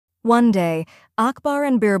One day, Akbar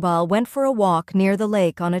and Birbal went for a walk near the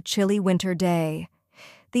lake on a chilly winter day.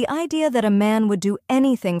 The idea that a man would do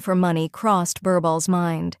anything for money crossed Birbal's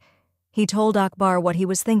mind. He told Akbar what he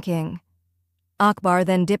was thinking. Akbar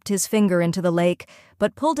then dipped his finger into the lake,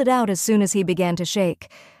 but pulled it out as soon as he began to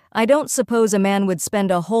shake. "I don't suppose a man would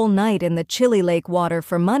spend a whole night in the chilly lake water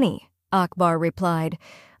for money," Akbar replied.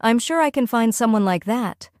 "I'm sure I can find someone like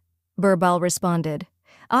that," Birbal responded.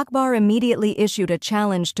 Akbar immediately issued a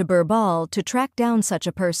challenge to Birbal to track down such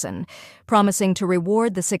a person, promising to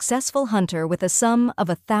reward the successful hunter with a sum of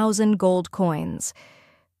 1,000 gold coins.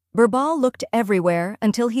 Birbal looked everywhere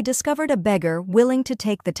until he discovered a beggar willing to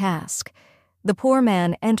take the task. The poor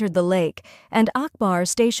man entered the lake, and Akbar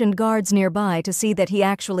stationed guards nearby to see that he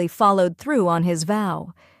actually followed through on his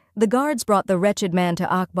vow. The guards brought the wretched man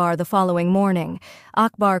to Akbar the following morning.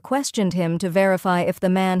 Akbar questioned him to verify if the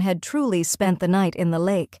man had truly spent the night in the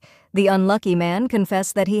lake. The unlucky man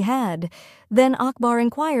confessed that he had. Then Akbar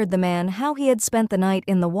inquired the man how he had spent the night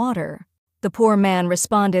in the water. The poor man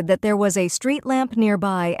responded that there was a street lamp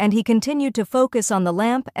nearby and he continued to focus on the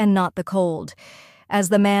lamp and not the cold. As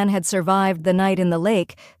the man had survived the night in the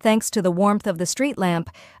lake, thanks to the warmth of the street lamp,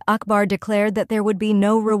 Akbar declared that there would be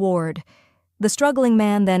no reward. The struggling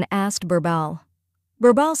man then asked Birbal.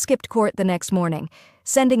 Birbal skipped court the next morning.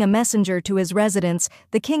 Sending a messenger to his residence,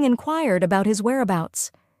 the king inquired about his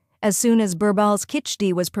whereabouts. As soon as Birbal's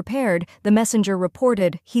khichdi was prepared, the messenger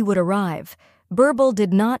reported he would arrive. Birbal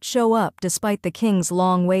did not show up despite the king's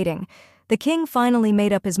long waiting. The king finally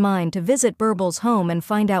made up his mind to visit Birbal's home and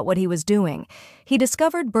find out what he was doing. He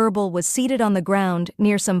discovered Birbal was seated on the ground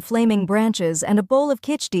near some flaming branches and a bowl of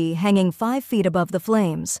khichdi hanging 5 feet above the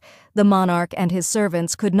flames. The monarch and his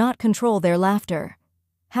servants could not control their laughter.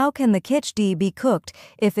 "How can the khichdi be cooked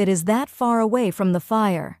if it is that far away from the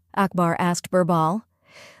fire?" Akbar asked Birbal.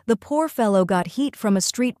 "The poor fellow got heat from a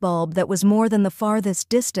street bulb that was more than the farthest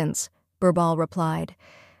distance," Birbal replied.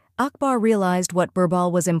 Akbar realized what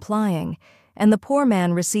Birbal was implying, and the poor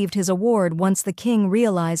man received his award once the king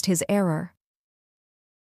realized his error.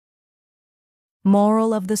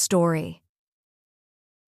 Moral of the story: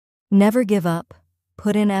 never give up,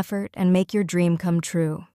 put in effort, and make your dream come true.